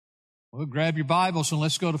Well, grab your Bibles and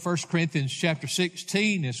let's go to 1 Corinthians chapter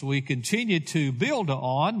 16 as we continue to build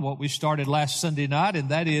on what we started last Sunday night, and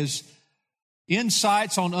that is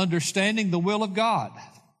insights on understanding the will of God.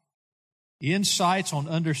 Insights on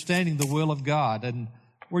understanding the will of God. And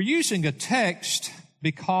we're using a text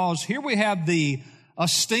because here we have the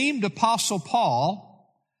esteemed Apostle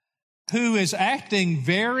Paul, who is acting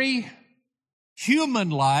very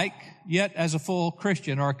human-like, yet as a full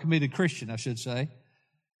Christian, or a committed Christian, I should say.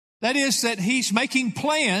 That is that he's making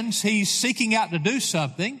plans. He's seeking out to do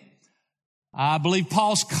something. I believe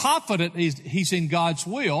Paul's confident he's in God's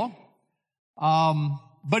will.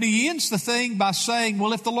 But he ends the thing by saying,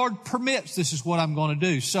 well, if the Lord permits, this is what I'm going to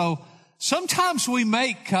do. So sometimes we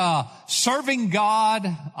make serving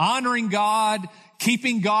God, honoring God,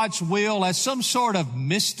 keeping God's will as some sort of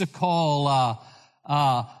mystical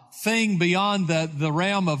thing beyond the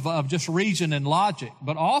realm of just reason and logic.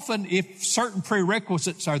 But often, if certain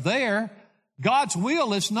prerequisites are there, God's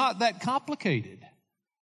will is not that complicated.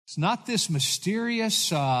 It's not this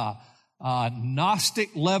mysterious Gnostic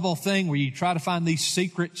level thing where you try to find these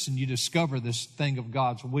secrets and you discover this thing of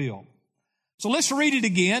God's will. So let's read it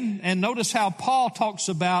again and notice how Paul talks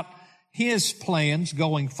about his plans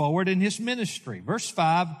going forward in his ministry. Verse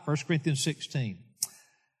 5, 1 Corinthians 16.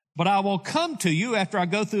 But I will come to you after I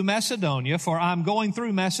go through Macedonia, for I'm going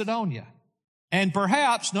through Macedonia. And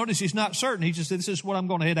perhaps, notice he's not certain, he just said, this is what I'm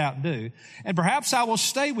going to head out and do. And perhaps I will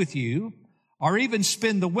stay with you, or even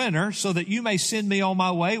spend the winter, so that you may send me on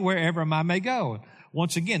my way wherever I may go.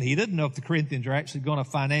 Once again, he didn't know if the Corinthians are actually going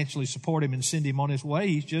to financially support him and send him on his way.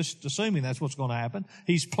 He's just assuming that's what's going to happen.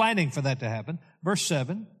 He's planning for that to happen. Verse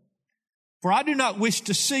 7. For I do not wish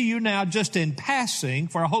to see you now just in passing,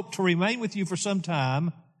 for I hope to remain with you for some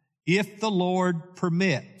time, if the Lord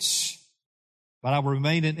permits. But I will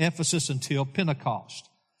remain in Ephesus until Pentecost.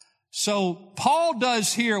 So Paul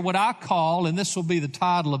does here what I call, and this will be the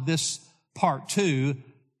title of this part 2,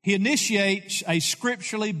 he initiates a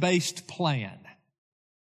scripturally based plan.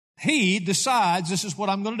 He decides this is what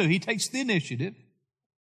I'm going to do. He takes the initiative,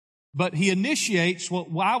 but he initiates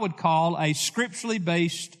what I would call a scripturally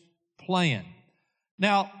based plan.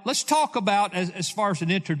 Now, let's talk about, as far as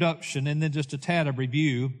an introduction and then just a tad of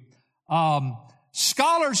review.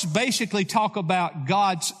 Scholars basically talk about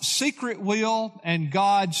God's secret will and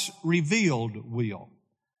God's revealed will.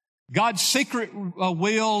 God's secret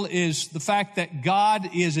will is the fact that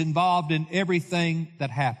God is involved in everything that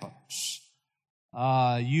happens.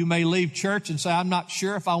 You may leave church and say, I'm not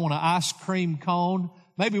sure if I want an ice cream cone.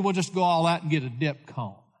 Maybe we'll just go all out and get a dip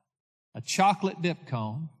cone, a chocolate dip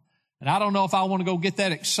cone. And I don't know if I want to go get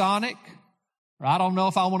that at Sonic, or I don't know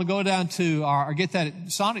if I want to go down to, or get that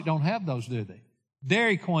at Sonic. Don't have those, do they?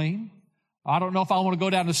 Dairy Queen. I don't know if I want to go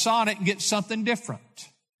down to Sonic and get something different.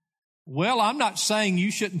 Well, I'm not saying you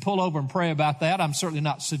shouldn't pull over and pray about that. I'm certainly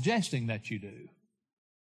not suggesting that you do.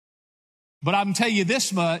 But I can tell you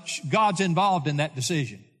this much, God's involved in that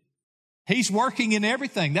decision. He's working in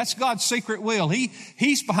everything. That's God's secret will.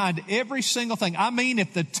 He's behind every single thing. I mean,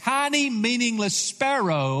 if the tiny, meaningless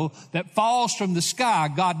sparrow that falls from the sky,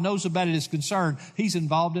 God knows about it is concerned, He's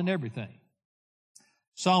involved in everything.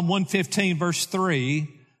 Psalm 115, verse 3,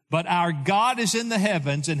 but our God is in the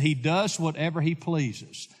heavens and He does whatever He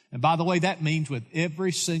pleases. And by the way, that means with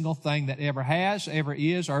every single thing that ever has, ever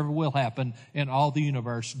is, or ever will happen in all the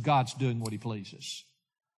universe, God's doing what He pleases.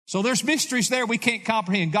 So there's mysteries there we can't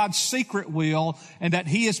comprehend. God's secret will, and that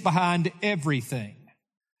He is behind everything.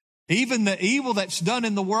 Even the evil that's done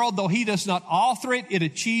in the world, though He does not author it, it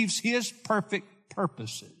achieves His perfect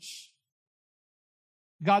purposes.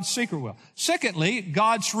 God's secret will. Secondly,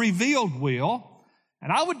 God's revealed will.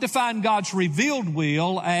 And I would define God's revealed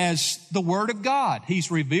will as the Word of God.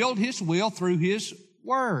 He's revealed His will through His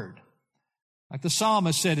Word. Like the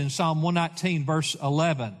psalmist said in Psalm 119, verse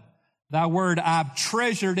 11, Thy word I've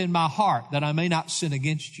treasured in my heart that I may not sin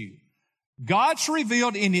against you. God's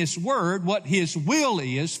revealed in His Word what His will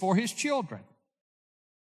is for His children.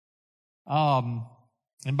 And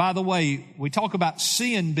by the way, we talk about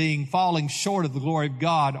sin being falling short of the glory of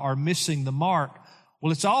God or missing the mark.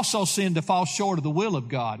 Well, it's also sin to fall short of the will of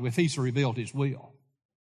God if He's revealed His will.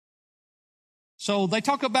 So they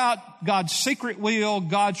talk about God's secret will,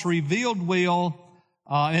 God's revealed will.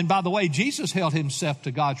 And by the way, Jesus held Himself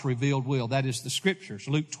to God's revealed will. That is the Scriptures.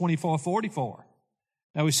 Luke 24:44.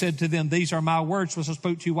 Now He said to them, These are my words which I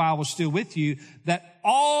spoke to you while I was still with you, that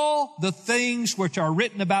all the things which are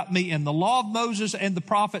written about me in the law of Moses and the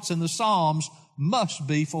prophets and the Psalms must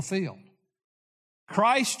be fulfilled.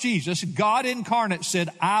 Christ Jesus, God incarnate, said,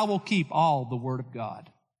 I will keep all the Word of God.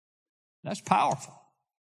 That's powerful.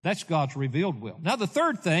 That's God's revealed will. Now the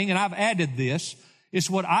third thing, and I've added this, is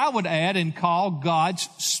what I would add and call God's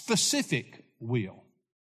specific will.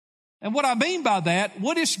 And what I mean by that,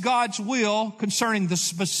 what is God's will concerning the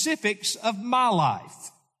specifics of my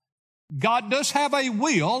life? God does have a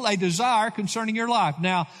will, a desire concerning your life.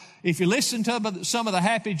 Now, if you listen to some of the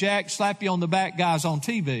happy jack, slap you on the back guys on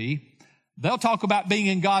TV, they'll talk about being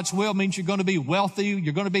in God's will means you're going to be wealthy,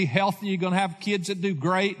 you're going to be healthy, you're going to have kids that do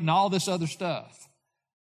great and all this other stuff.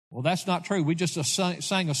 Well, that's not true. We just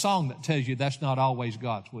sang a song that tells you that's not always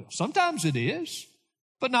God's will. Sometimes it is,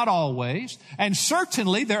 but not always. And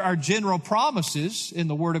certainly there are general promises in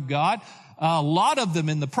the Word of God, a lot of them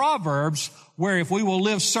in the Proverbs, where if we will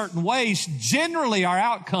live certain ways, generally our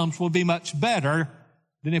outcomes will be much better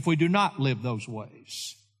than if we do not live those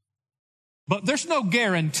ways. But there's no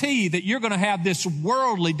guarantee that you're going to have this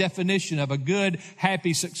worldly definition of a good,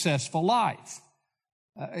 happy, successful life.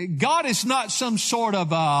 God is not some sort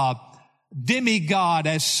of demigod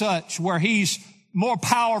as such, where He's more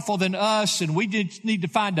powerful than us and we just need to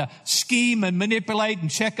find a scheme and manipulate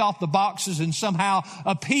and check off the boxes and somehow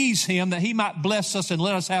appease Him that He might bless us and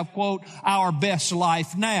let us have, quote, our best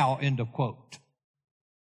life now, end of quote.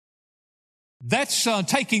 That's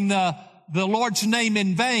taking the Lord's name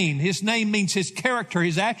in vain. His name means His character,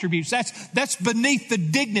 His attributes. That's beneath the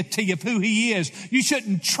dignity of who He is. You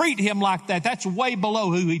shouldn't treat Him like that. That's way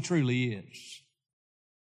below who He truly is.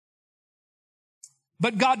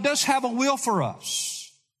 But God does have a will for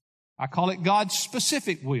us. I call it God's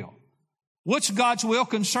specific will. What's God's will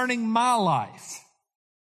concerning my life?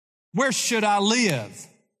 Where should I live?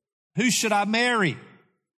 Who should I marry?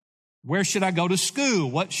 Where should I go to school?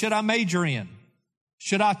 What should I major in?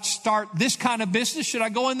 Should I start this kind of business? Should I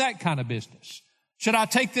go in that kind of business? Should I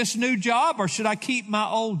take this new job or should I keep my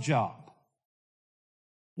old job?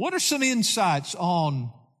 What are some insights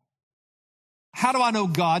on how do I know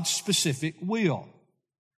God's specific will?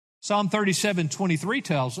 Psalm 37:23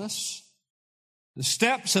 tells us, the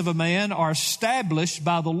steps of a man are established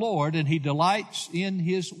by the Lord and He delights in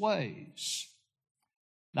His ways.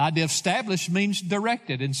 The idea of established means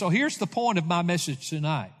directed. And so here's the point of my message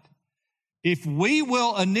tonight. If we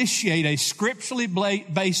will initiate a scripturally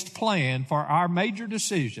based plan for our major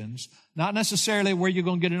decisions, not necessarily where you're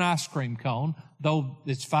going to get an ice cream cone, though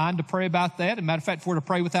it's fine to pray about that. As a matter of fact, if we're to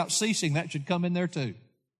pray without ceasing, that should come in there too.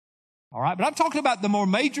 All right, but I'm talking about the more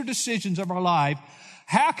major decisions of our life.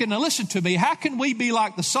 Now listen to me, how can we be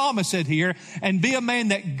like the psalmist said here and be a man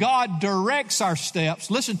that God directs our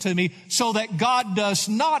steps, listen to me, so that God does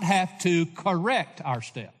not have to correct our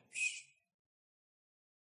steps?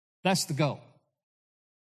 That's the goal.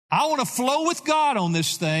 I want to flow with God on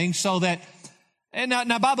this thing so that, and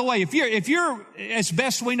now by the way, if you're as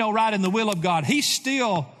best we know right in the will of God, He's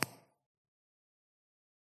still,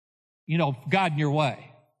 guiding your way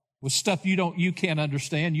with stuff you can't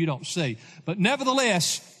understand, you don't see. But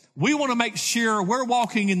nevertheless, we want to make sure we're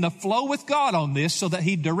walking in the flow with God on this so that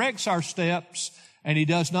He directs our steps and He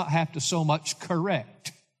does not have to so much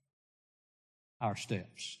correct our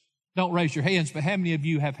steps. Don't raise your hands, but how many of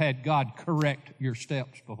you have had God correct your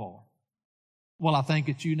steps before? Well, I think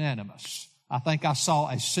it's unanimous. I think I saw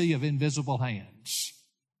a sea of invisible hands.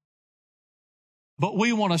 But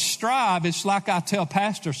we want to strive. It's like I tell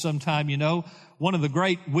pastors sometime, one of the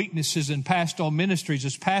great weaknesses in pastoral ministries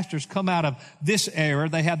is pastors come out of this era.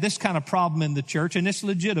 They have this kind of problem in the church, and it's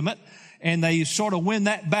legitimate, and they sort of win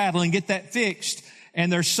that battle and get that fixed,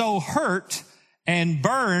 and they're so hurt and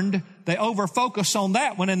burned, they overfocus on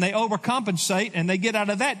that one, and they overcompensate, and they get out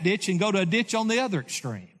of that ditch and go to a ditch on the other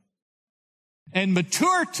extreme. And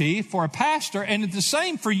maturity for a pastor, and it's the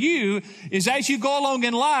same for you, is as you go along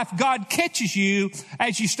in life, God catches you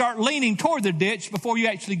as you start leaning toward the ditch before you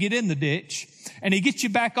actually get in the ditch. And He gets you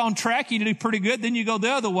back on track. You do pretty good. Then you go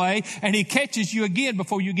the other way, and He catches you again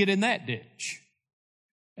before you get in that ditch.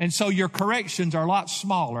 And so your corrections are a lot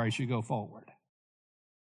smaller as you go forward.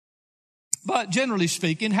 But generally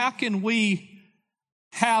speaking, how can we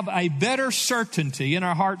have a better certainty in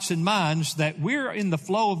our hearts and minds that we're in the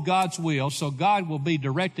flow of God's will, so God will be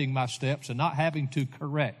directing my steps and not having to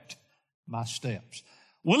correct my steps?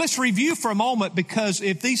 Well, let's review for a moment, because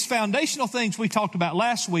if these foundational things we talked about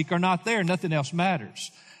last week are not there, nothing else matters.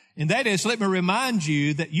 And that is, let me remind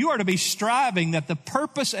you that you are to be striving that the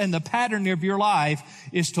purpose and the pattern of your life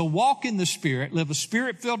is to walk in the Spirit, live a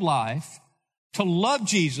Spirit-filled life, to love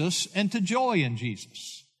Jesus and to joy in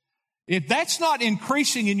Jesus. If that's not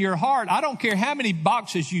increasing in your heart, I don't care how many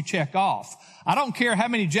boxes you check off. I don't care how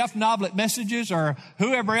many Jeff Noblet messages or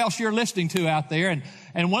whoever else you're listening to out there.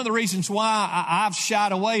 And one of the reasons why I've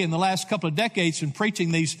shied away in the last couple of decades from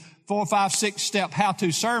preaching these 4, 5, 6-step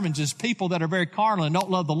how-to sermons is people that are very carnal and don't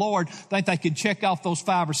love the Lord think they can check off those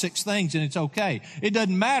 5 or 6 things and it's okay. It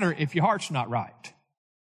doesn't matter if your heart's not right.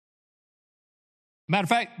 Matter of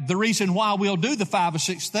fact, the reason why we'll do the 5 or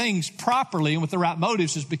 6 things properly and with the right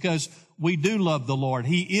motives is because we do love the Lord.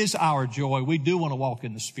 He is our joy. We do want to walk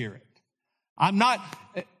in the Spirit.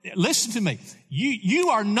 Listen to me. You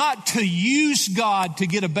are not to use God to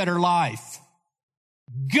get a better life.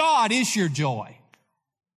 God is your joy.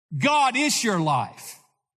 God is your life.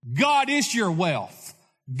 God is your wealth.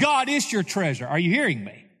 God is your treasure. Are you hearing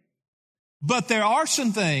me? But there are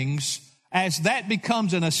some things, as that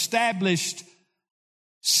becomes an established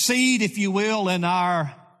seed, if you will, in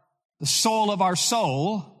the soil of our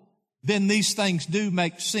soul, then these things do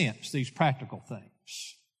make sense, these practical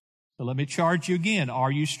things. So let me charge you again.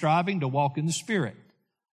 Are you striving to walk in the Spirit?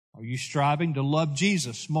 Are you striving to love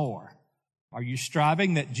Jesus more? Are you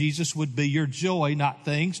striving that Jesus would be your joy, not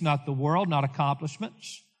things, not the world, not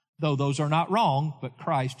accomplishments, though those are not wrong, but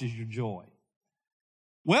Christ is your joy?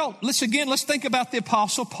 Well, let's think about the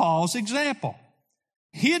Apostle Paul's example.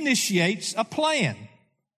 He initiates a plan.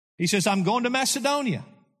 He says, I'm going to Macedonia.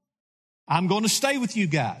 I'm going to stay with you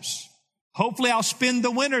guys. Hopefully I'll spend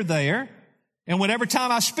the winter there. And whatever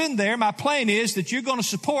time I spend there, my plan is that you're going to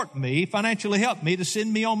support me, financially help me to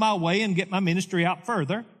send me on my way and get my ministry out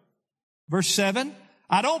further. Verse 7,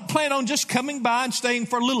 I don't plan on just coming by and staying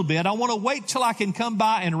for a little bit. I want to wait till I can come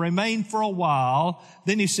by and remain for a while.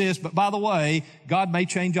 Then he says, but by the way, God may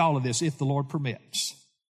change all of this if the Lord permits.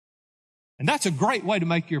 And that's a great way to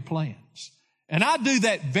make your plans. And I do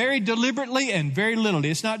that very deliberately and very literally.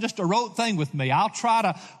 It's not just a rote thing with me. I'll try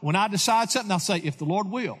to, when I decide something, I'll say, if the Lord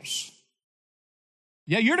wills.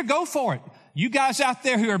 Yeah, you're to go for it. You guys out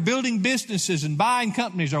there who are building businesses and buying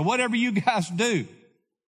companies or whatever you guys do,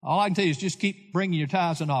 all I can tell you is just keep bringing your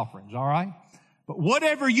tithes and offerings, all right? But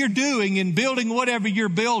whatever you're doing in building whatever you're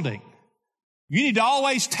building, you need to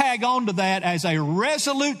always tag on to that as a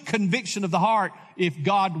resolute conviction of the heart. If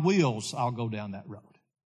God wills, I'll go down that road.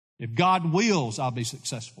 If God wills, I'll be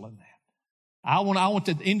successful in that. I want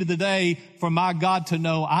at the end of the day for my God to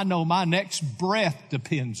know, I know my next breath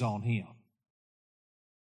depends on Him.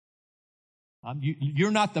 You're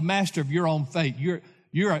not the master of your own fate.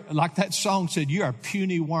 You're like that song said, you're a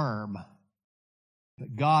puny worm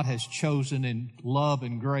that God has chosen in love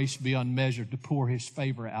and grace beyond measure to pour His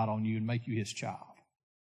favor out on you and make you His child.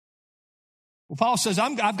 Well, Paul says,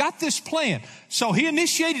 I've got this plan. So he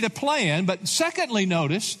initiated a plan, but secondly,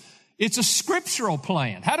 notice, it's a scriptural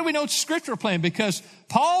plan. How do we know it's a scriptural plan? Because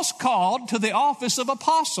Paul's called to the office of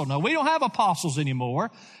apostle. Now, we don't have apostles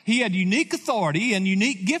anymore. He had unique authority and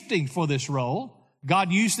unique gifting for this role.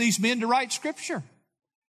 God used these men to write scripture.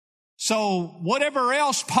 So whatever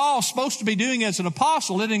else Paul's supposed to be doing as an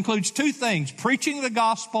apostle, it includes 2 things, preaching the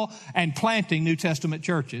gospel and planting New Testament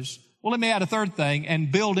churches. Well, let me add a third thing,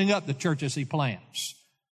 and building up the churches he plants.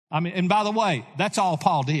 And by the way, that's all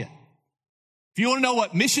Paul did. If you want to know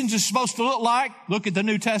what missions is supposed to look like, look at the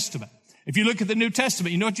New Testament. If you look at the New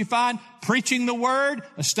Testament, you know what you find? Preaching the word,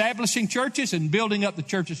 establishing churches, and building up the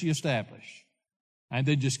churches he established. And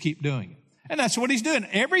then just keep doing it. And that's what he's doing.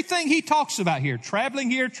 Everything he talks about here,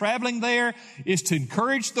 traveling there, is to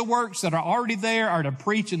encourage the works that are already there or to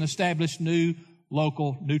preach and establish new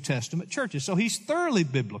local New Testament churches. So he's thoroughly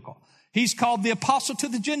biblical. He's called the apostle to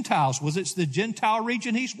the Gentiles. It's the Gentile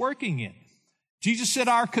region he's working in. Jesus said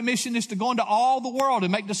our commission is to go into all the world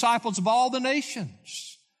and make disciples of all the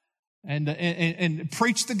nations and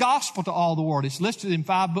preach the gospel to all the world. It's listed in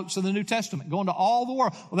 5 books of the New Testament, going to all the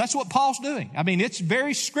world. Well, that's what Paul's doing. It's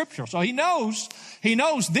very scriptural. So he knows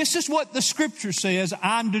this is what the scripture says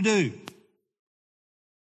I'm to do.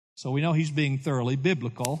 So we know he's being thoroughly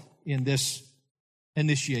biblical in this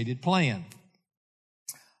initiated plan.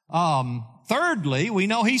 Thirdly, we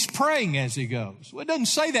know he's praying as he goes. Well, it doesn't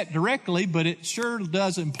say that directly, but it sure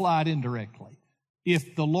does imply it indirectly.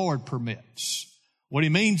 If the Lord permits. What he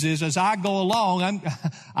means is, as I go along,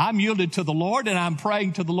 I'm yielded to the Lord, and I'm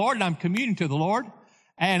praying to the Lord, and I'm communing to the Lord.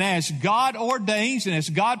 And as God ordains and as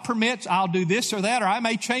God permits, I'll do this or that, or I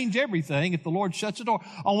may change everything if the Lord shuts the door.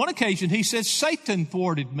 On one occasion, he says, Satan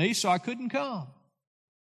thwarted me, so I couldn't come.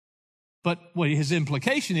 But what his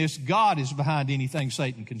implication is, God is behind anything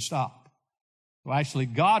Satan can stop. Well, actually,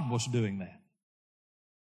 God was doing that.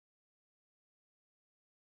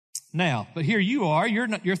 Now, but here you are,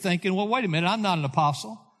 you're thinking, well, wait a minute, I'm not an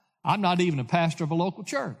apostle. I'm not even a pastor of a local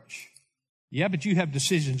church. Yeah, but you have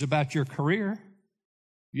decisions about your career.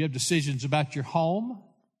 You have decisions about your home.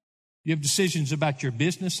 You have decisions about your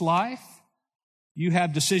business life. You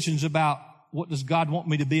have decisions about what does God want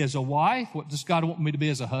me to be as a wife? What does God want me to be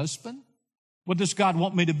as a husband? What does God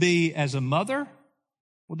want me to be as a mother?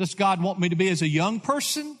 What does God want me to be as a young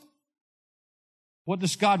person? What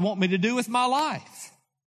does God want me to do with my life?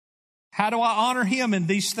 How do I honor Him in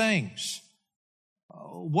these things?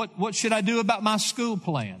 What should I do about my school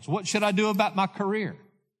plans? What should I do about my career?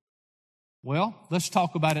 Well, let's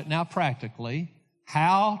talk about it now practically.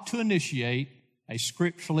 How to initiate a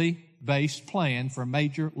scripturally based plan for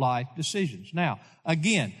major life decisions. Now,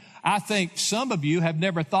 again, I think some of you have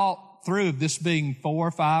never thought through of this being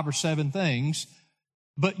 4, 5, or 7 things,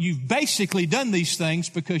 but you've basically done these things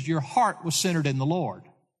because your heart was centered in the Lord.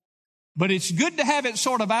 But it's good to have it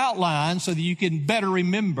sort of outlined so that you can better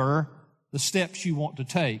remember the steps you want to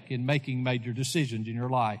take in making major decisions in your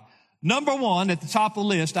life. Number 1, at the top of the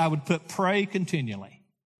list, I would put pray continually.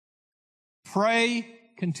 Pray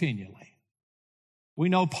continually. We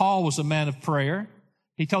know Paul was a man of prayer.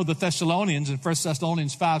 He told the Thessalonians in 1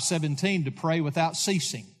 Thessalonians 5:17 to pray without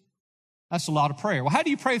ceasing. That's a lot of prayer. Well, how do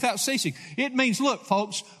you pray without ceasing? It means, look,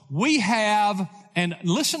 folks, we have, and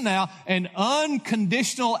listen now, an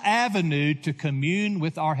unconditional avenue to commune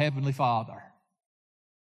with our Heavenly Father.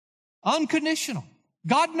 Unconditional.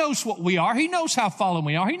 God knows what we are. He knows how fallen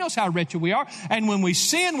we are. He knows how wretched we are. And when we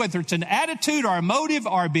sin, whether it's an attitude or a motive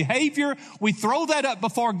or a behavior, we throw that up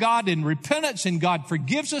before God in repentance and God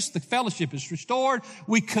forgives us. The fellowship is restored.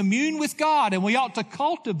 We commune with God, and we ought to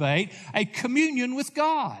cultivate a communion with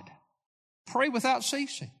God. Pray without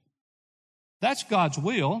ceasing. That's God's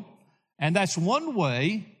will. And that's one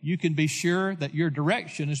way you can be sure that your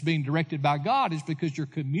direction is being directed by God, is because your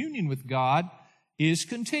communion with God is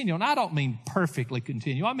continual. And I don't mean perfectly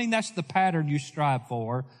continual. I mean that's the pattern you strive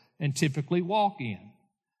for and typically walk in.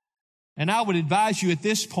 And I would advise you at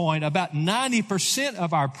this point, about 90%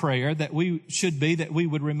 of our prayer that we should be that we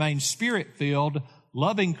would remain Spirit-filled,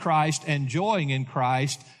 loving Christ, and joying in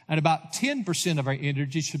Christ, and about 10% of our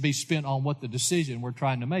energy should be spent on what the decision we're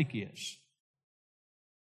trying to make is.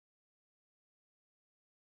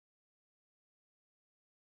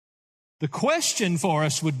 The question for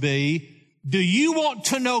us would be, do you want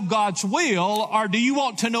to know God's will, or do you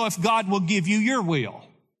want to know if God will give you your will?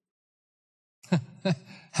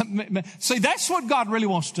 See, that's what God really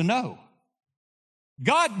wants to know.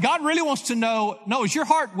 God really wants to know, is your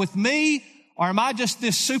heart with me, or am I just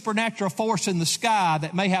this supernatural force in the sky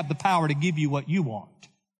that may have the power to give you what you want?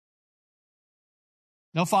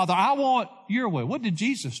 No, Father, I want your will. What did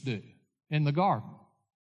Jesus do in the garden?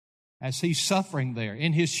 As He's suffering there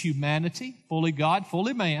in His humanity, fully God,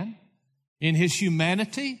 fully man, in His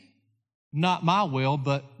humanity, not my will,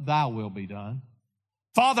 but thy will be done.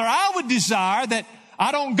 Father, I would desire that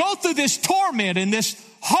I don't go through this torment and this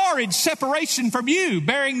horrid separation from you,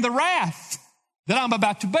 bearing the wrath that I'm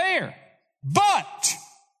about to bear. But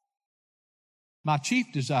my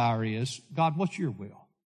chief desire is, God, what's your will?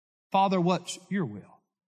 Father, what's your will?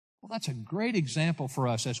 Well, that's a great example for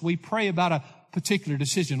us as we pray about a particular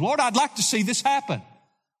decision. Lord, I'd like to see this happen.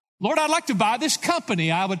 Lord, I'd like to buy this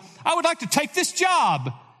company. I would like to take this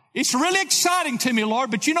job. It's really exciting to me,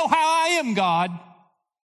 Lord, but you know how I am, God.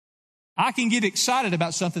 I can get excited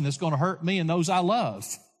about something that's going to hurt me and those I love.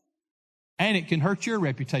 And it can hurt your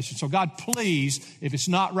reputation. So God, please, if it's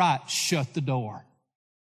not right, shut the door.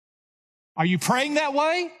 Are you praying that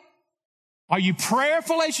way? Are you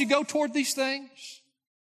prayerful as you go toward these things?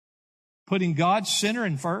 Putting God center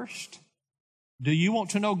and first? Do you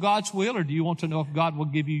want to know God's will, or do you want to know if God will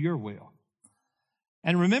give you your will?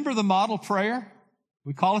 And remember the model prayer?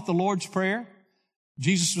 We call it the Lord's Prayer.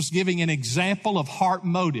 Jesus was giving an example of heart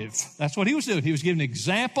motive. That's what He was doing. He was giving an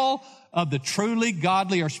example of the truly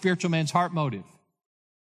godly or spiritual man's heart motive.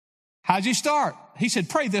 How'd you start? He said,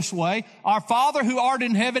 pray this way: Our Father who art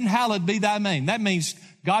in heaven, hallowed be thy name. That means,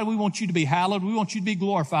 God, we want you to be hallowed. We want you to be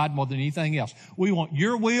glorified more than anything else. We want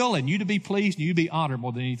your will and you to be pleased and you to be honored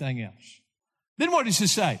more than anything else. Then what does He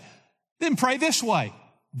say? Then pray this way: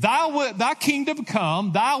 Thy kingdom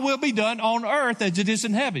come, thy will be done on earth as it is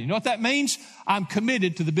in heaven. You know what that means? I'm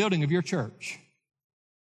committed to the building of your church.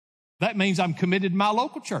 That means I'm committed to my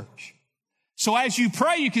local church. So as you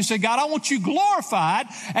pray, you can say, God, I want you glorified,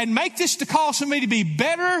 and make this to cause for me to be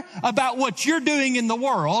better about what you're doing in the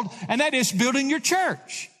world, and that is building your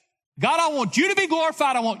church. God, I want you to be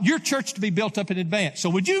glorified. I want your church to be built up in advance. So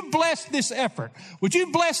would you bless this effort? Would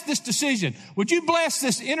you bless this decision? Would you bless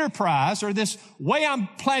this enterprise, or this way I'm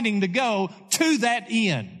planning to go to that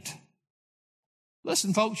end?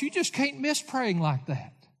 Listen, folks, you just can't miss praying like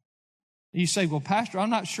that. You say, well, Pastor,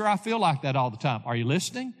 I'm not sure I feel like that all the time. Are you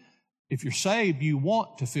listening? If you're saved, you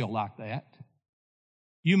want to feel like that.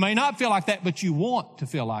 You may not feel like that, but you want to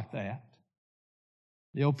feel like that.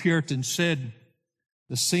 The old Puritan said,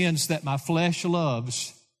 the sins that my flesh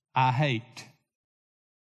loves, I hate.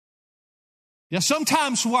 Yeah,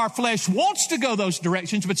 sometimes our flesh wants to go those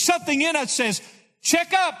directions, but something in us says,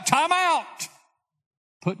 check up, time out.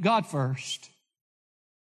 Put God first.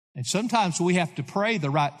 And sometimes we have to pray the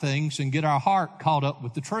right things and get our heart caught up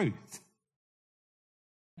with the truth.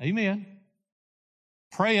 Amen.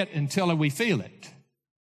 Pray it until we feel it.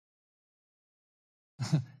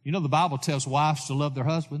 You know, the Bible tells wives to love their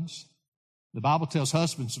husbands. The Bible tells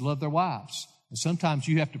husbands to love their wives. And sometimes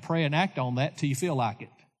you have to pray and act on that till you feel like it.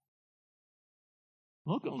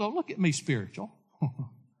 Look at me spiritual.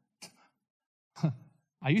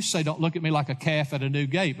 I used to say, don't look at me like a calf at a new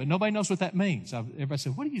gate, but nobody knows what that means. Everybody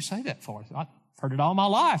said, what do you say that for? I've heard it all my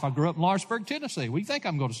life. I grew up in Lawrenceburg, Tennessee. What do you think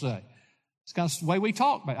I'm going to say? It's kind of the way we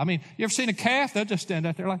talk. I mean, you ever seen a calf? They'll just stand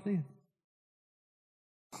out there like this.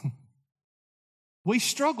 We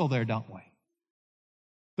struggle there, don't we?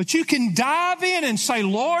 But you can dive in and say,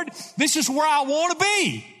 Lord, this is where I want to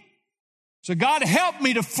be. So God, help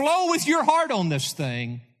me to flow with your heart on this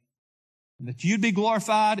thing, and that you'd be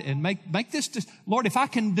glorified and make this, Lord, if I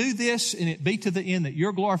can do this and it be to the end that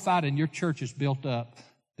you're glorified and your church is built up,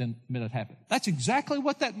 then it happen. That's exactly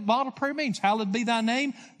what that model prayer means. Hallowed be thy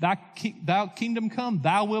name, thy kingdom come,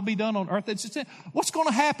 thy will be done on earth as it is. What's going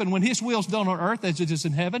to happen when his will's done on earth as it is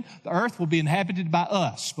in heaven? The earth will be inhabited by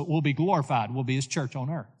us, but we'll be glorified. We'll be his church on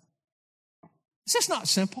earth. Is this not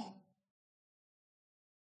simple?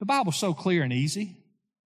 The Bible's so clear and easy.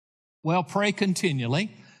 Well, pray continually.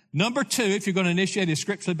 Number 2, if you're going to initiate a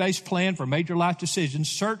scripture-based plan for major life decisions,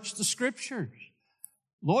 search the Scriptures.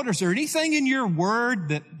 Lord, is there anything in your word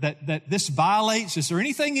that this violates? Is there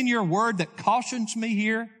anything in your word that cautions me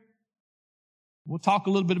here? We'll talk a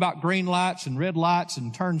little bit about green lights and red lights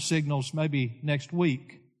and turn signals maybe next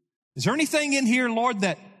week. Is there anything in here, Lord,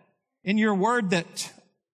 that in your word that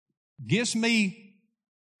gives me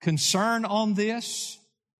concern on this?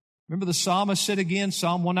 Remember the psalmist said again,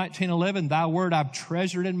 Psalm 119:11, thy word I've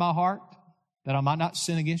treasured in my heart that I might not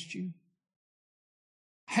sin against you.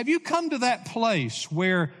 Have you come to that place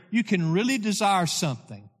where you can really desire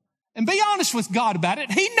something? And be honest with God about it.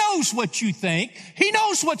 He knows what you think. He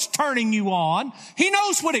knows what's turning you on. He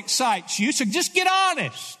knows what excites you. So just get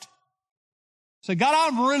honest. Say, God,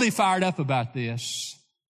 I'm really fired up about this,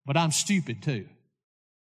 but I'm stupid too.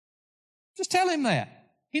 Just tell him that.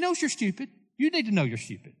 He knows you're stupid. You need to know you're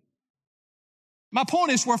stupid. My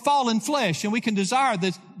point is we're fallen flesh and we can desire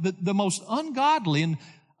the most ungodly and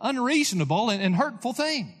unreasonable and hurtful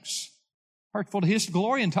things. Hurtful to his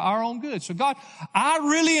glory and to our own good. So God, I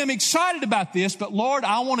really am excited about this, but Lord,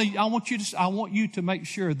 I want you to make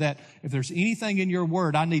sure that if there's anything in your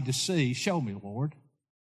word I need to see, show me, Lord.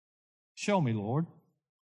 Show me, Lord.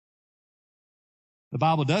 The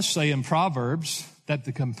Bible does say in Proverbs that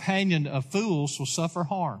the companion of fools will suffer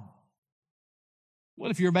harm. Well,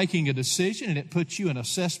 if you're making a decision and it puts you in a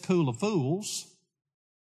cesspool of fools,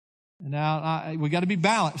 now we got to be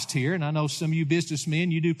balanced here, and I know some of you businessmen,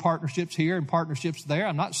 you do partnerships here and partnerships there.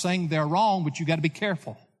 I'm not saying they're wrong, but you got to be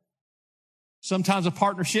careful. Sometimes a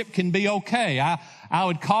partnership can be okay. I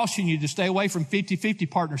would caution you to stay away from 50-50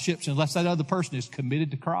 partnerships unless that other person is committed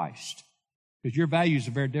to Christ, because your values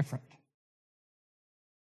are very different.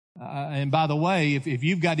 And by the way, if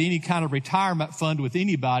you've got any kind of retirement fund with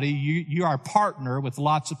anybody, you are a partner with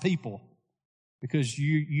lots of people because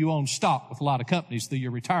you own stock with a lot of companies through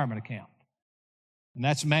your retirement account. And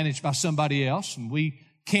that's managed by somebody else, and we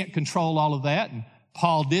can't control all of that. And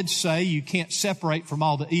Paul did say you can't separate from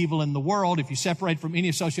all the evil in the world. If you separate from any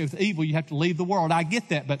associated with evil, you have to leave the world. I get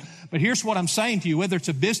that. But here's what I'm saying to you. Whether it's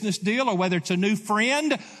a business deal or whether it's a new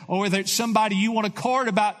friend or whether it's somebody you want to court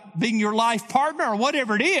about being your life partner or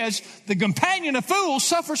whatever it is, the companion of fools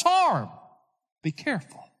suffers harm. Be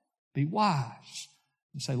careful. Be wise.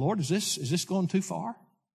 And say, Lord, is this going too far?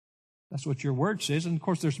 That's what your word says. And of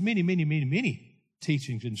course, there's many, many, many, many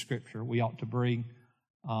teachings in Scripture we ought to bring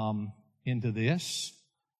into this.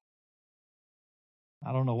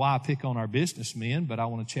 I don't know why I pick on our businessmen, but I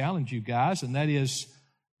want to challenge you guys, and that is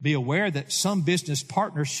be aware that some business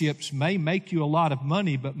partnerships may make you a lot of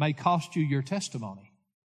money, but may cost you your testimony.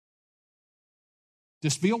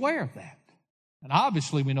 Just be aware of that. And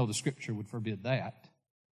obviously we know the Scripture would forbid that.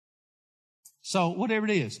 So whatever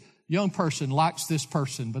it is, young person likes this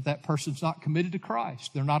person, but that person's not committed to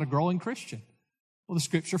Christ. They're not a growing Christian. Well, the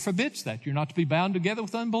Scripture forbids that. You're not to be bound together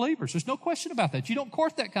with unbelievers. There's no question about that. You don't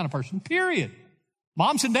court that kind of person, period.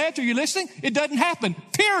 Moms and dads, are you listening? It doesn't happen,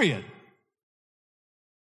 period.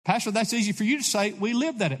 Pastor, that's easy for you to say. We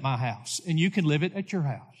live that at my house, and you can live it at your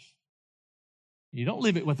house. You don't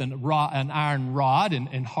live it with an iron rod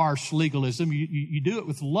and harsh legalism. You do it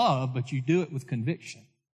with love, but you do it with conviction.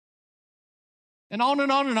 And on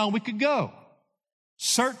and on and on we could go.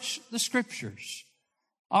 Search the Scriptures.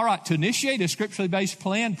 All right, to initiate a scripturally based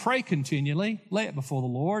plan, pray continually, lay it before the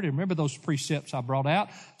Lord, and remember those precepts I brought out.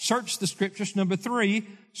 Search the Scriptures. Number 3,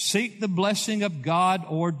 seek the blessing of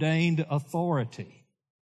God-ordained authority.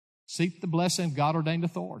 Seek the blessing of God-ordained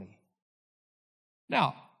authority.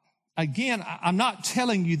 Now, again, I'm not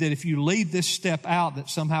telling you that if you leave this step out that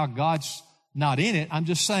somehow God's not in it. I'm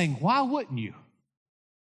just saying, why wouldn't you?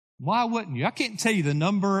 Why wouldn't you? I can't tell you the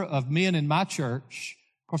number of men in my church,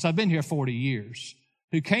 of course I've been here 40 years,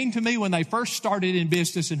 who came to me when they first started in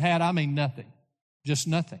business and had, nothing. Just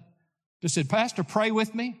nothing. Just said, Pastor, pray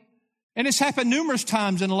with me. And it's happened numerous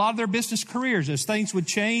times in a lot of their business careers as things would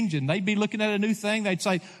change and they'd be looking at a new thing. They'd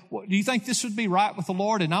say, well, do you think this would be right with the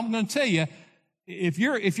Lord? And I'm going to tell you, if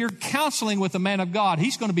you're counseling with a man of God,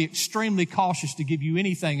 he's going to be extremely cautious to give you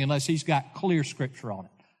anything unless he's got clear Scripture on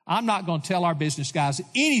it. I'm not going to tell our business guys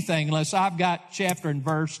anything unless I've got chapter and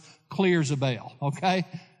verse clear as a bell, okay?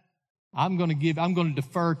 I'm going to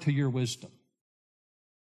defer to your wisdom.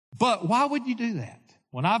 But why would you do that?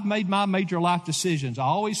 When I've made my major life decisions,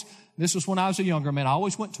 this was when I was a younger man, I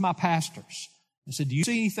always went to my pastors and said, do you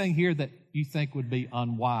see anything here that you think would be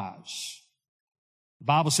unwise? The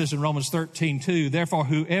Bible says in Romans 13:2, therefore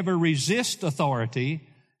whoever resists authority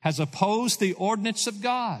has opposed the ordinance of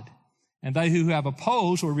God, and they who have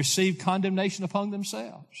opposed will receive condemnation upon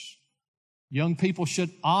themselves. Young people should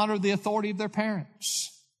honor the authority of their parents.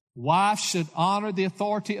 Wives should honor the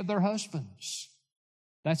authority of their husbands.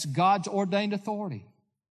 That's God's ordained authority.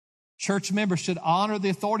 Church members should honor the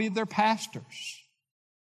authority of their pastors.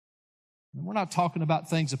 And we're not talking about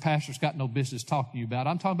things the pastor's got no business talking to you about.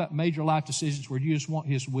 I'm talking about major life decisions where you just want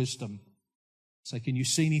his wisdom. Say, can you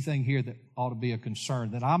see anything here that ought to be a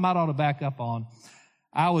concern that I might ought to back up on?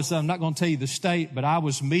 I'm not going to tell you the state, but I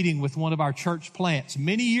was meeting with one of our church plants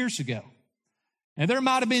many years ago. And there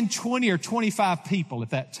might have been 20 or 25 people at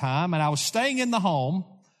that time. And I was staying in the home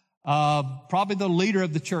of probably the leader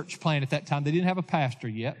of the church plant at that time. They didn't have a pastor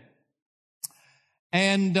yet.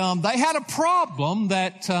 And they had a problem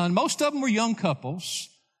that most of them were young couples,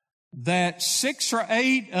 that 6 or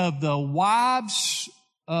 8 of the wives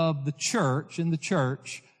of the church, in the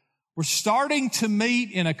church, were starting to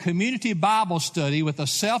meet in a community Bible study with a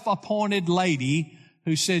self-appointed lady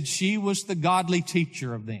who said she was the godly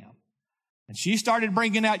teacher of them. And she started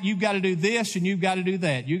bringing out, you've got to do this and you've got to do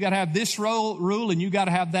that. You've got to have this rule and you've got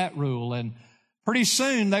to have that rule. And pretty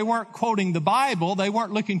soon they weren't quoting the Bible. They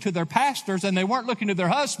weren't looking to their pastors and they weren't looking to their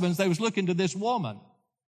husbands. They was looking to this woman.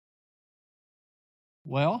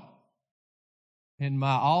 Well, in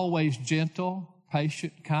my always gentle,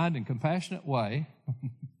 patient, kind, and compassionate way,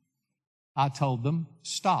 I told them,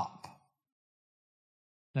 stop.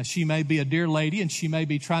 Now, she may be a dear lady and she may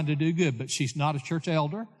be trying to do good, but she's not a church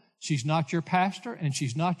elder. She's not your pastor, and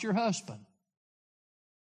she's not your husband.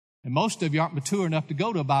 And most of you aren't mature enough to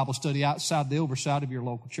go to a Bible study outside the oversight of your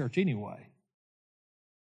local church anyway.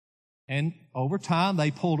 And over time,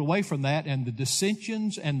 they pulled away from that, and the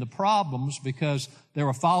dissensions and the problems, because there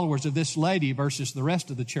were followers of this lady versus the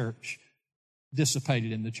rest of the church,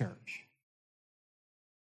 dissipated in the church.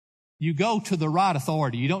 You go to the right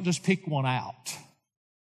authority. You don't just pick one out.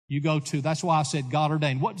 You go to, that's why I said God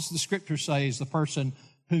ordained. What does the Scripture say is the person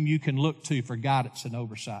whom you can look to for guidance and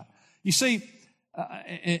oversight? You see,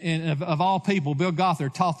 of all people, Bill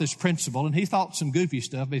Gothard taught this principle, and he taught some goofy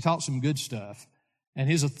stuff, but he taught some good stuff. And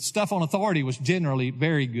his stuff on authority was generally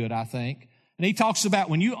very good, I think. And he talks about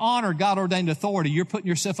when you honor God-ordained authority, you're putting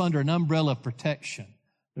yourself under an umbrella of protection.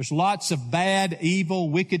 There's lots of bad, evil,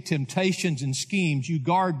 wicked temptations and schemes you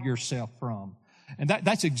guard yourself from. And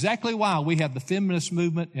that's exactly why we have the feminist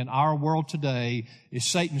movement in our world today, is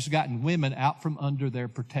Satan's gotten women out from under their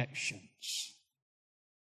protections.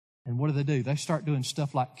 And what do? They start doing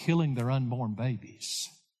stuff like killing their unborn babies.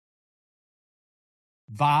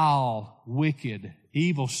 Vile, wicked,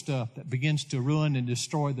 evil stuff that begins to ruin and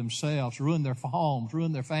destroy themselves, ruin their homes,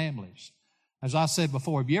 ruin their families. As I said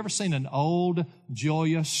before, have you ever seen an old,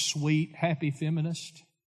 joyous, sweet, happy feminist?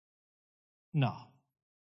 No.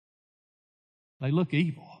 They look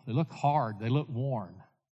evil. They look hard. They look worn.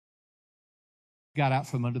 Got out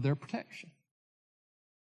from under their protection.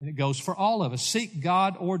 And it goes for all of us. Seek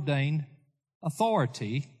God-ordained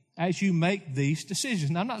authority as you make these decisions.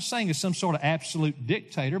 Now, I'm not saying it's some sort of absolute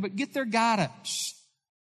dictator, but get their guidance.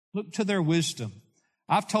 Look to their wisdom.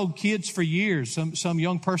 I've told kids for years, some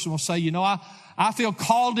young person will say, I feel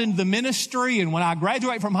called into the ministry, and when I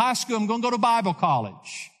graduate from high school, I'm going to go to Bible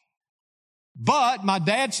college. But my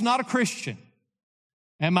dad's not a Christian.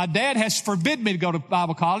 And my dad has forbidden me to go to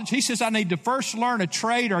Bible college. He says I need to first learn a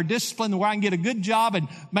trade or a discipline where I can get a good job and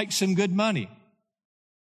make some good money.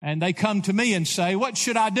 And they come to me and say, what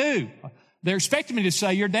should I do? They're expecting me to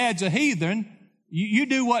say, your dad's a heathen. You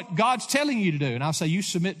do what God's telling you to do. And I'll say, you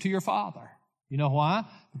submit to your father. You know why?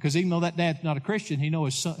 Because even though that dad's not a Christian, he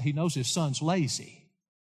knows his son's lazy.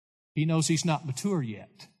 He knows he's not mature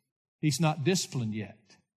yet. He's not disciplined yet.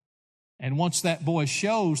 And once that boy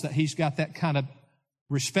shows that he's got that kind of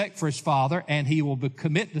respect for his father and he will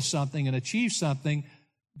commit to something and achieve something,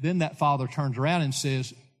 then that father turns around and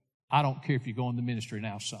says, I don't care if you go in the ministry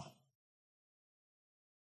now, son.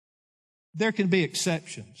 There can be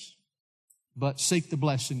exceptions, but seek the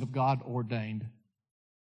blessing of God-ordained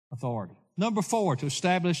authority. Number 4, to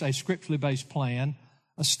establish a scripturally based plan,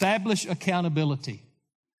 establish accountability.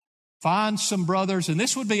 Find some brothers, and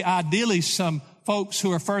this would be ideally some folks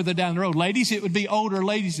who are further down the road. Ladies, it would be older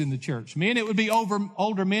ladies in the church. Men, it would be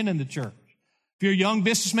older men in the church. If you're a young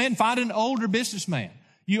businessman, find an older businessman.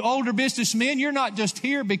 You older businessmen, you're not just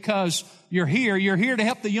here because you're here to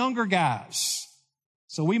help the younger guys.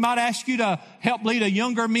 So we might ask you to help lead a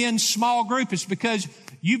younger men's small group. It's because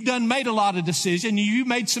you've made a lot of decisions, you've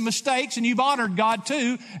made some mistakes, and you've honored God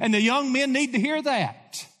too, and the young men need to hear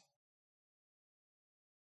that.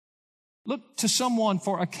 Look to someone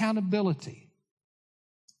for accountability.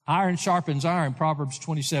 Iron sharpens iron, Proverbs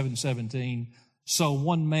 27:17. So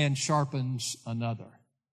one man sharpens another.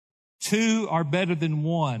 2 are better than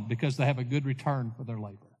 1 because they have a good return for their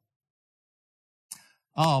labor.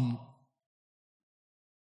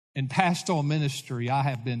 In pastoral ministry, I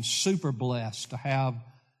have been super blessed to have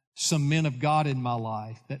some men of God in my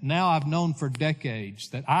life that now I've known for decades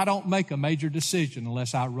that I don't make a major decision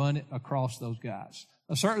unless I run it across those guys.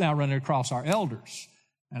 Certainly I run it across our elders,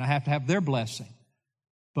 and I have to have their blessing.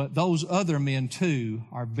 But those other men, too,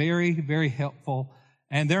 are very, very helpful,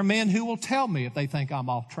 and they're men who will tell me if they think I'm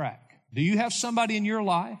off track. Do you have somebody in your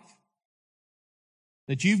life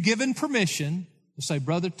that you've given permission to say,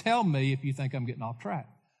 brother, tell me if you think I'm getting off track?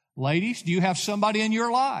 Ladies, do you have somebody in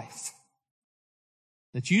your life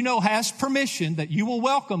that you know has permission that you will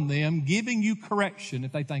welcome them giving you correction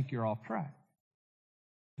if they think you're off track?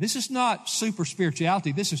 This is not super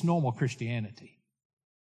spirituality. This is normal Christianity.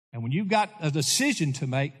 And when you've got a decision to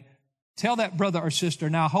make, tell that brother or sister,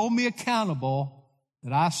 now hold me accountable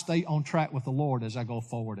that I stay on track with the Lord as I go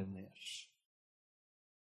forward in this.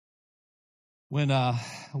 When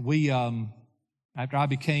after I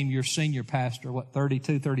became your senior pastor,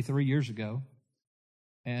 33 years ago,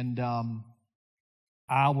 and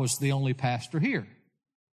I was the only pastor here.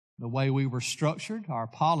 The way we were structured, our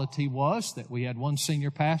polity was that we had one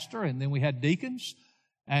senior pastor and then we had deacons,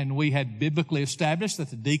 and we had biblically established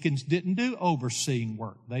that the deacons didn't do overseeing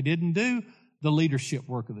work. They didn't do the leadership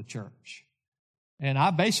work of the church. And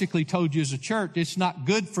I basically told you as a church, it's not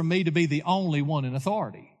good for me to be the only one in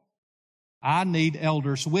authority. I need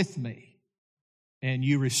elders with me. And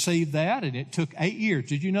you received that, and it took 8 years.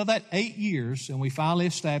 Did you know that? 8 years, and we finally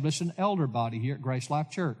established an elder body here at Grace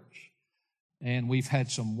Life Church. And we've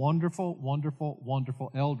had some wonderful, wonderful,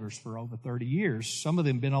 wonderful elders for over 30 years. Some of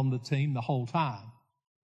them been on the team the whole time.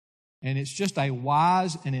 And it's just a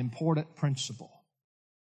wise and important principle.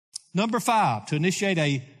 Number 5, to initiate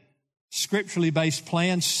a scripturally based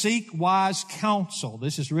plan, seek wise counsel.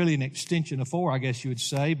 This is really an extension of 4, I guess you would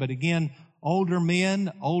say. But again, older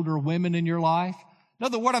men, older women in your life. No,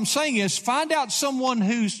 what I'm saying is find out someone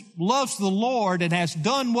who loves the Lord and has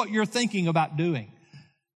done what you're thinking about doing,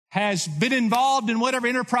 has been involved in whatever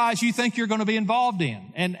enterprise you think you're going to be involved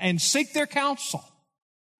in, and seek their counsel.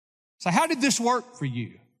 So how did this work for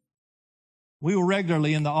you? We will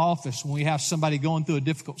regularly in the office, when we have somebody going through a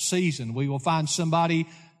difficult season, we will find somebody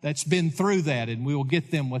that's been through that, and we will get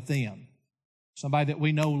them with them. Somebody that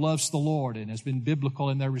we know loves the Lord and has been biblical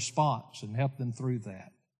in their response and help them through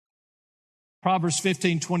that. Proverbs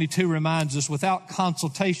 15:22 reminds us, without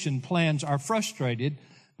consultation, plans are frustrated,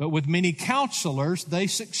 but with many counselors, they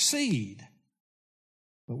succeed.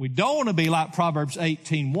 But we don't want to be like Proverbs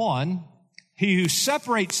 18:1. He who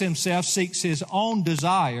separates himself seeks his own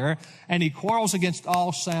desire, and he quarrels against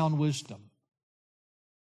all sound wisdom.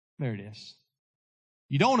 There it is.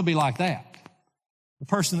 You don't want to be like that. The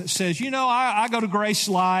person that says, I go to Grace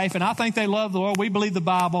Life and I think they love the Lord. We believe the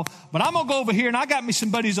Bible, but I'm going to go over here and I got me some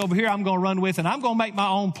buddies over here I'm going to run with, and I'm going to make my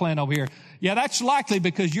own plan over here. Yeah, that's likely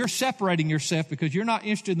because you're separating yourself because you're not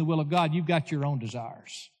interested in the will of God. You've got your own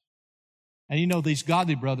desires. And these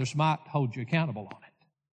godly brothers might hold you accountable on it.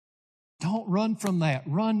 Don't run from that.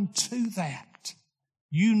 Run to that.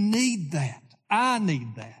 You need that. I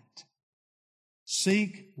need that.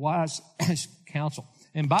 Seek wise counsel.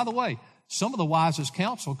 And by the way, some of the wisest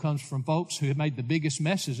counsel comes from folks who have made the biggest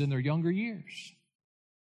messes in their younger years.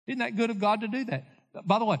 Isn't that good of God to do that?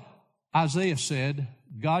 By the way, Isaiah said,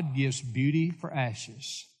 God gives beauty for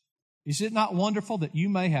ashes. Is it not wonderful that you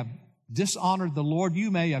may have dishonored the Lord?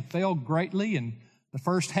 You may have failed greatly in the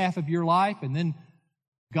first half of your life, and then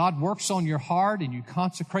God works on your heart and you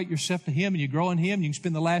consecrate yourself to Him and you grow in Him. You can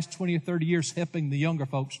spend the last 20 or 30 years helping the younger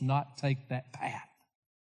folks not take that path.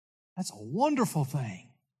 That's a wonderful thing.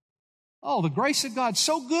 Oh, the grace of God's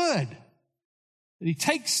so good that He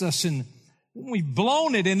takes us and we've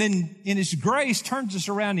blown it, and then in His grace turns us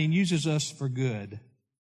around and uses us for good.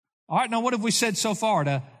 All right, now what have we said so far?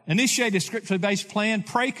 To initiate a scripturally based plan,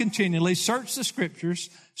 pray continually, search the Scriptures,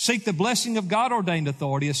 seek the blessing of God-ordained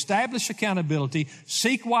authority, establish accountability,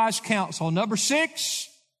 seek wise counsel. Number 6,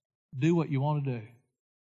 do what you want to do.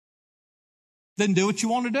 Then do what you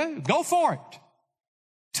want to do. Go for it.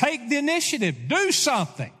 Take the initiative. Do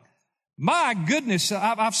something. My goodness,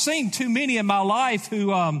 I've seen too many in my life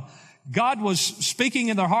who God was speaking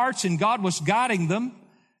in their hearts and God was guiding them.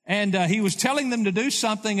 And He was telling them to do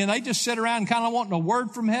something, and they just sit around kind of wanting a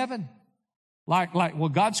word from heaven. Like, well,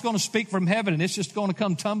 God's going to speak from heaven, and it's just going to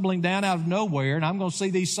come tumbling down out of nowhere, and I'm going to see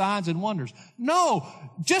these signs and wonders. No,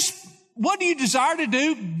 just what do you desire to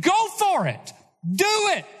do? Go for it. Do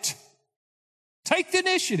it. Take the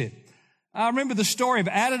initiative. I remember the story of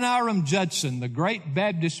Adoniram Judson, the great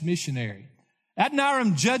Baptist missionary.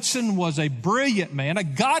 Adoniram Judson was a brilliant man, a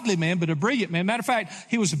godly man, but a brilliant man. Matter of fact,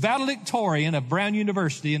 he was valedictorian of Brown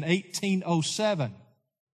University in 1807.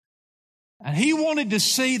 And he wanted to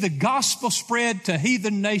see the gospel spread to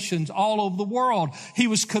heathen nations all over the world. He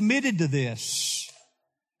was committed to this.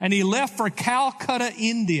 And he left for Calcutta,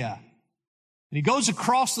 India. And he goes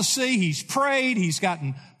across the sea. He's prayed. He's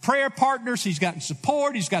gotten prayer partners. He's gotten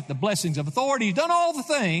support. He's got the blessings of authority. He's done all the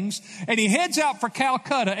things. And he heads out for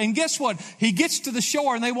Calcutta. And guess what? He gets to the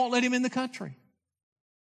shore and they won't let him in the country.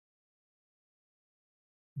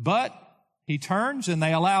 But he turns and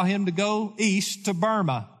they allow him to go east to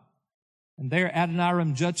Burma. And there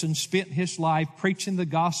Adoniram Judson spent his life preaching the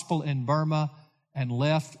gospel in Burma and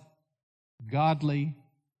left godly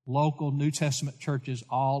local New Testament churches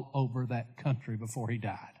all over that country before he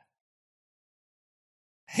died.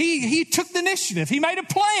 He took the initiative. He made a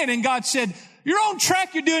plan, and God said, you're on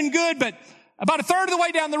track, you're doing good, but about a third of the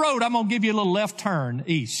way down the road, I'm going to give you a little left turn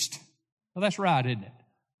east. Well, that's right, isn't it?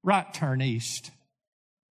 Right turn east.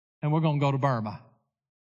 And we're going to go to Burma.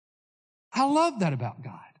 I love that about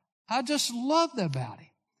God. I just love that about Him.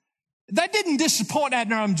 That didn't disappoint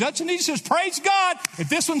Adoniram Judson. He says, praise God. If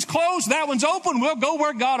this one's closed, that one's open. We'll go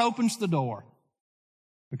where God opens the door.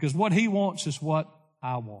 Because what He wants is what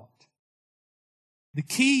I want. The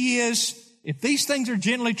key is, if these things are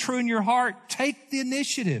genuinely true in your heart, take the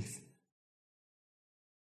initiative.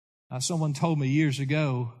 Now, someone told me years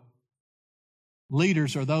ago,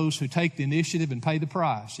 leaders are those who take the initiative and pay the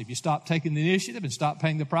price. If you stop taking the initiative and stop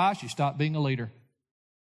paying the price, you stop being a leader.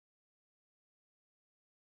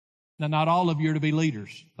 Now, not all of you are to be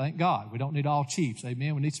leaders. Thank God. We don't need all chiefs.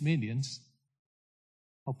 Amen. We need some Indians.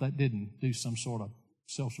 Hope that didn't do some sort of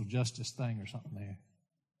social justice thing or something there.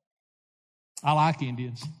 I like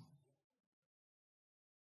Indians.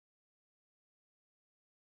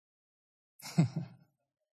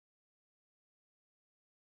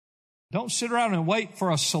 Don't sit around and wait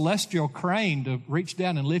for a celestial crane to reach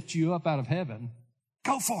down and lift you up out of heaven.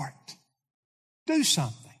 Go for it. Do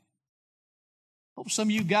something. Hope some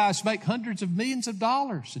of you guys make hundreds of millions of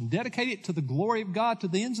dollars and dedicate it to the glory of God to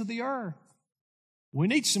the ends of the earth. We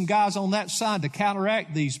need some guys on that side to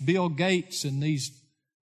counteract these Bill Gates and these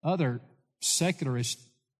other secularist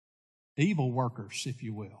evil workers, if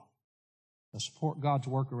you will, to support God's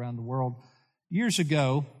work around the world. Years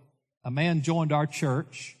ago, a man joined our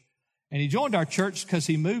church, and he joined our church because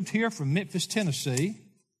he moved here from Memphis, Tennessee,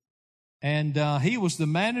 and he was the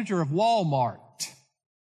manager of Walmart.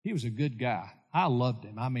 He was a good guy. I loved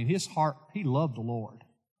him. I mean, his heart, he loved the Lord.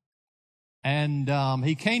 And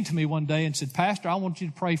he came to me one day and said, Pastor, I want you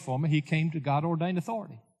to pray for me. He came to God-ordained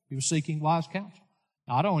authority. He was seeking wise counsel.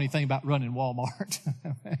 Now, I don't know anything about running Walmart.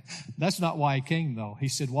 That's not why he came, though. He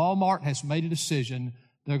said, Walmart has made a decision.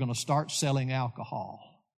 They're going to start selling alcohol.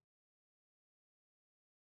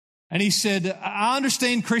 And he said, I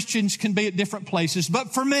understand Christians can be at different places,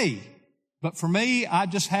 but for me, I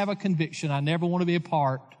just have a conviction. I never want to be a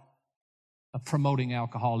part of promoting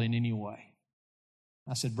alcohol in any way.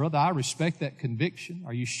 I said, brother, I respect that conviction.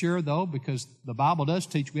 Are you sure, though? Because the Bible does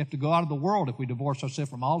teach we have to go out of the world if we divorce ourselves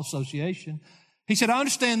from all association. He said, I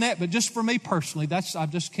understand that, but just for me personally, I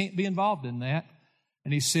just can't be involved in that.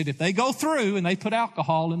 And he said, if they go through and they put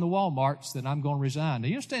alcohol in the Walmarts, then I'm going to resign. Now,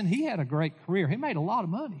 you understand, he had a great career. He made a lot of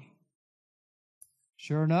money.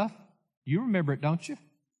 Sure enough, you remember it, don't you?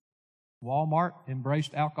 Walmart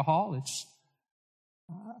embraced alcohol. It's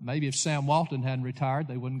maybe if Sam Walton hadn't retired,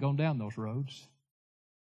 they wouldn't have gone down those roads.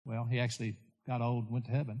 Well, he actually got old and went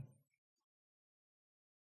to heaven.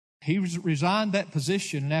 He resigned that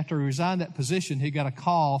position, and after he resigned that position, he got a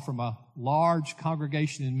call from a large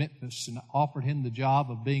congregation in Memphis and offered him the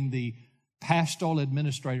job of being the pastoral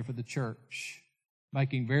administrator for the church,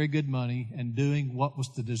 making very good money and doing what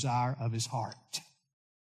was the desire of his heart.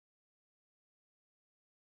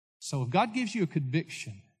 So if God gives you a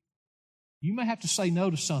conviction, you may have to say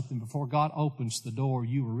no to something before God opens the door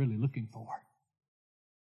you were really looking for.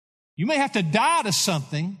 You may have to die to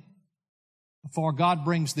something before God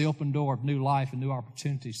brings the open door of new life and new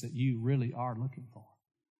opportunities that you really are looking for.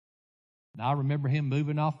 Now, I remember him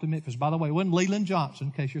moving off to Memphis. By the way, it wasn't Leland Johnson,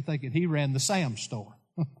 in case you're thinking. He ran the Sam's store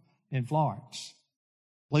in Florence.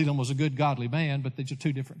 Leland was a good, godly man, but these are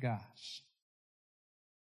two different guys.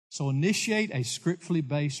 So initiate a scripturally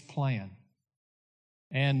based plan.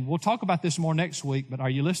 And we'll talk about this more next week, but are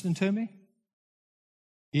you listening to me?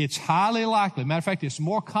 It's highly likely, matter of fact, it's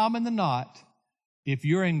more common than not, if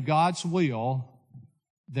you're in God's will,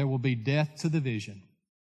 there will be death to the vision.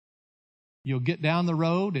 You'll get down the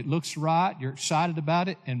road, it looks right, you're excited about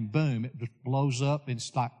it, and boom, it just blows up, and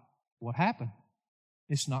it's like, what happened?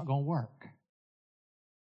 It's not going to work.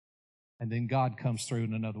 And then God comes through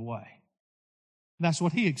in another way. And that's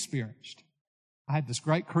what he experienced. I had this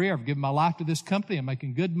great career. I've given my life to this company. I'm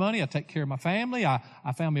making good money. I take care of my family. I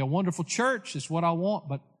found me a wonderful church. It's what I want.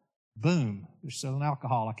 But boom, they're selling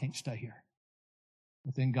alcohol. I can't stay here.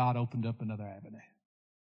 But then God opened up another avenue.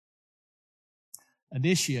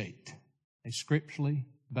 Initiate a scripturally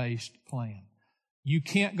based plan. You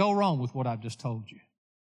can't go wrong with what I've just told you.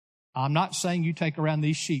 I'm not saying you take around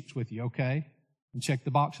these sheets with you, okay, and check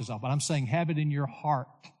the boxes off. But I'm saying have it in your heart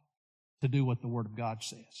to do what the Word of God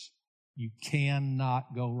says. You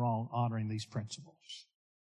cannot go wrong honoring these principles.